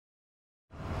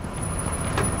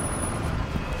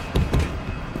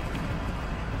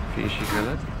شي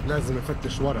غلط؟ لازم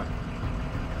نفتش ورا.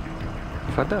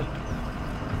 تفضل.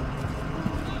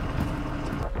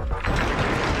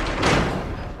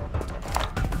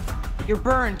 You're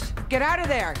burned. Get out of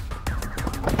there.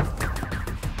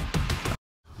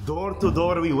 Door to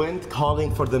door we went, calling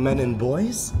for the men and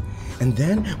boys. And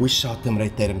then we shot them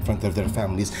right there in front of their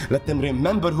families. Let them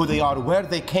remember who they are, where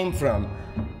they came from.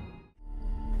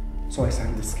 So I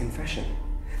signed this confession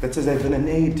that says I've been an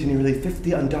aide to nearly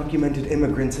 50 undocumented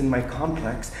immigrants in my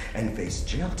complex and face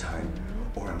jail time,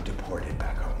 or I'm deported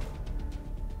back home.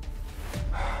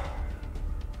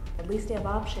 At least they have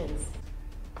options.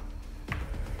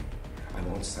 I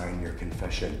won't sign your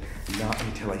confession, not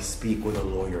until I speak with a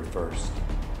lawyer first.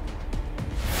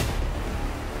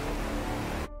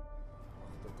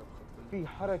 في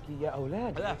حركة يا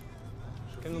أولاد. لا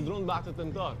كانوا درون بعت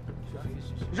التنطار.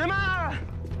 جماعة!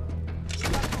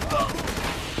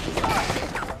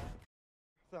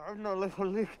 ساعدنا الله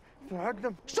يخليك.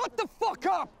 ساعدنا. Shut the fuck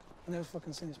up! I never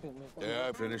fucking seen these people.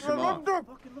 Yeah, finish him off.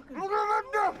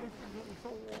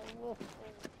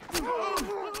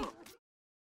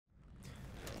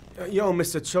 Yo,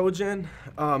 Mr. Chojin,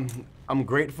 I'm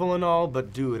grateful and all,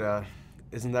 but dude,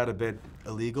 isn't that a bit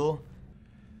illegal?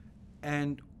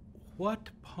 And what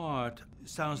part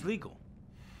sounds legal?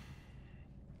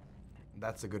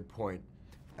 That's a good point.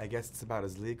 I guess it's about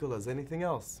as legal as anything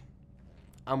else.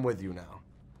 I'm with you now.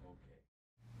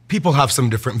 People have some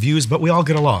different views, but we all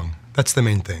get along. That's the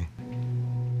main thing.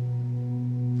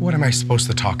 What am I supposed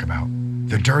to talk about?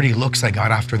 The dirty looks I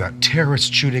got after that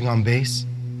terrorist shooting on base?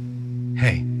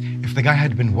 Hey, if the guy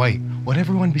had been white, would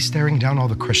everyone be staring down all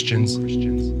the Christians?